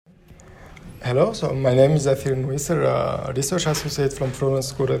Hello, so my name is Athir Nwisser, a research associate from Florence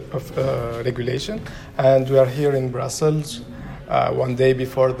School of Regulation, and we are here in Brussels one day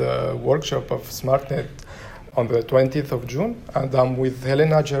before the workshop of SmartNet on the 20th of June, and I'm with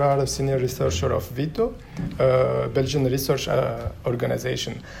Helena Gerard, a senior researcher of VITO, a Belgian research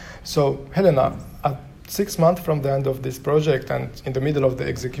organization. So, Helena, at 6 months from the end of this project and in the middle of the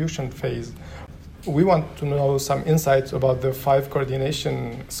execution phase, we want to know some insights about the 5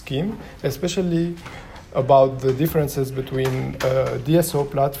 coordination scheme, especially about the differences between a DSO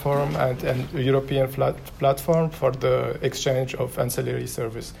platform and an European platform for the exchange of ancillary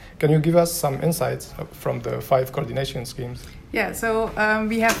service. Can you give us some insights from the 5 coordination schemes? Yeah, so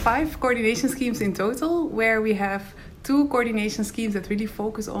we have 5 coordination schemes in total, where we have 2 coordination schemes that really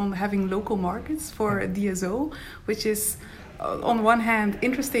focus on having local markets for DSO, which is on one hand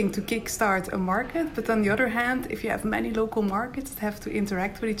interesting to kickstart a market, but on the other hand, if you have many local markets that have to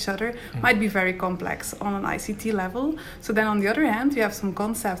interact with each other, might be very complex on an ICT level. So then on the other hand, we have some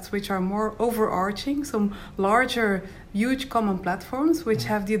concepts which are more overarching, some larger, huge common platforms which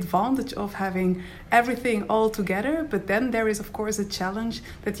have the advantage of having everything all together, but then there is of course a challenge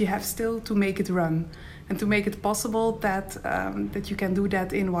that you have still to make it run and to make it possible that you can do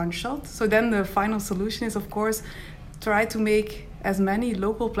that in one shot. So then the final solution is of course try to make as many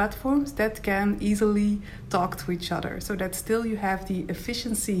local platforms that can easily talk to each other, so that still you have the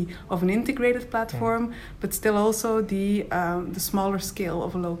efficiency of an integrated platform, but still also the smaller scale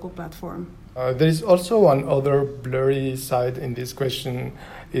of a local platform. There is also one other blurry side in this question.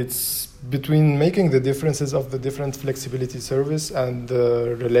 It's between making the differences of the different flexibility service and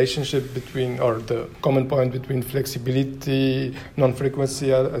the relationship between, or the common point between flexibility,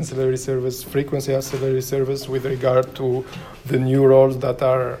 non-frequency ancillary service, frequency ancillary service with regard to the new roles that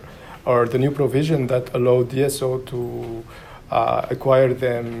are, or the new provision that allow DSO to acquire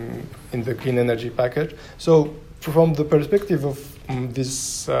them in the clean energy package. So from the perspective of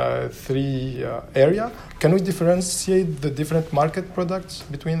this 3 area, can we differentiate the different market products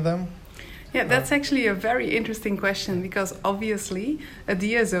between them? Yeah, that's actually a very interesting question, because obviously a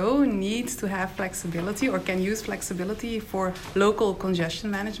DSO needs to have flexibility or can use flexibility for local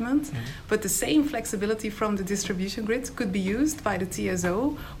congestion management, but the same flexibility from the distribution grid could be used by the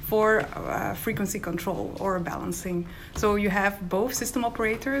TSO for frequency control or balancing. So you have both system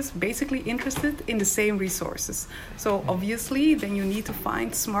operators basically interested in the same resources. So obviously then you need to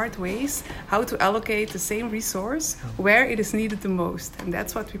find smart ways how to allocate the same resource where it is needed the most, and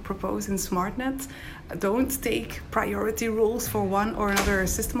that's what we propose in SmartNet. Don't take priority rules for one or another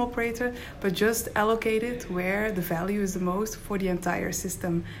system operator, but just allocate it where the value is the most for the entire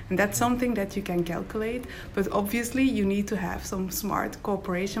system. And that's something that you can calculate, but obviously you need to have some smart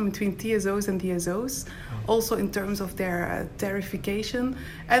cooperation between TSOs and DSOs, also in terms of their tariffication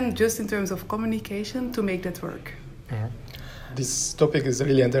and just in terms of communication to make that work. This topic is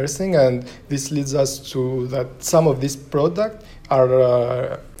really interesting, and this leads us to that some of these products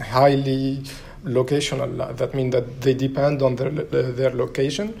are highly locational. That means that they depend on their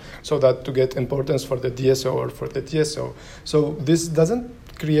location, so that to get importance for the DSO or for the TSO. So this doesn't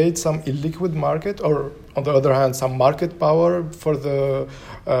create some illiquid market, or on the other hand, some market power for the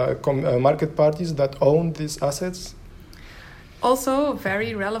market parties that own these assets? Also, a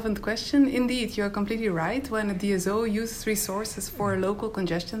very relevant question. Indeed, you're completely right. When a DSO uses resources for local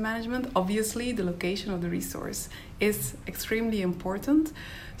congestion management, obviously the location of the resource is extremely important.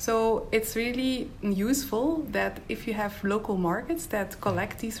 So it's really useful that if you have local markets that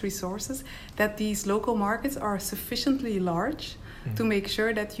collect these resources, that these local markets are sufficiently large to make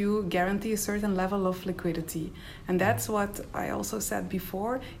sure that you guarantee a certain level of liquidity. And that's what I also said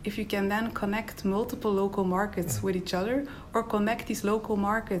before. If you can then connect multiple local markets with each other, or connect these local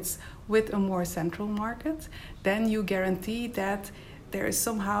markets with a more central market, then you guarantee that there is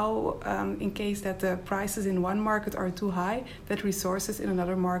somehow, in case that the prices in one market are too high, that resources in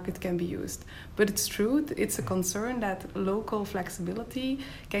another market can be used. But it's true, it's a concern that local flexibility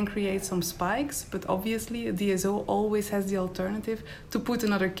can create some spikes, but obviously a DSO always has the alternative to put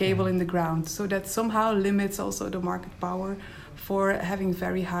another cable in the ground, so that somehow limits also the market power for having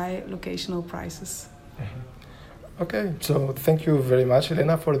very high locational prices. Okay, so thank you very much,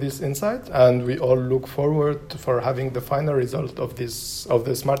 Helena, for this insight, and we all look forward for having the final result of the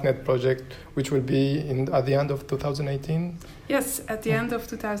SmartNet project, which will be at the end of 2018. Yes, at the end of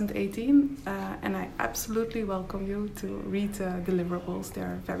 2018, and I absolutely welcome you to read deliverables. They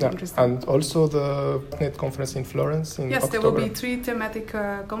are very interesting. And also the SmartNet conference in Florence in October. Yes, there will be 3 thematic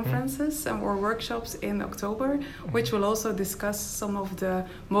conferences or workshops in October, which will also discuss some of the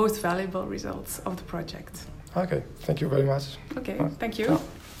most valuable results of the project. Okay, thank you very much. Okay, thank you.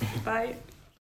 Bye.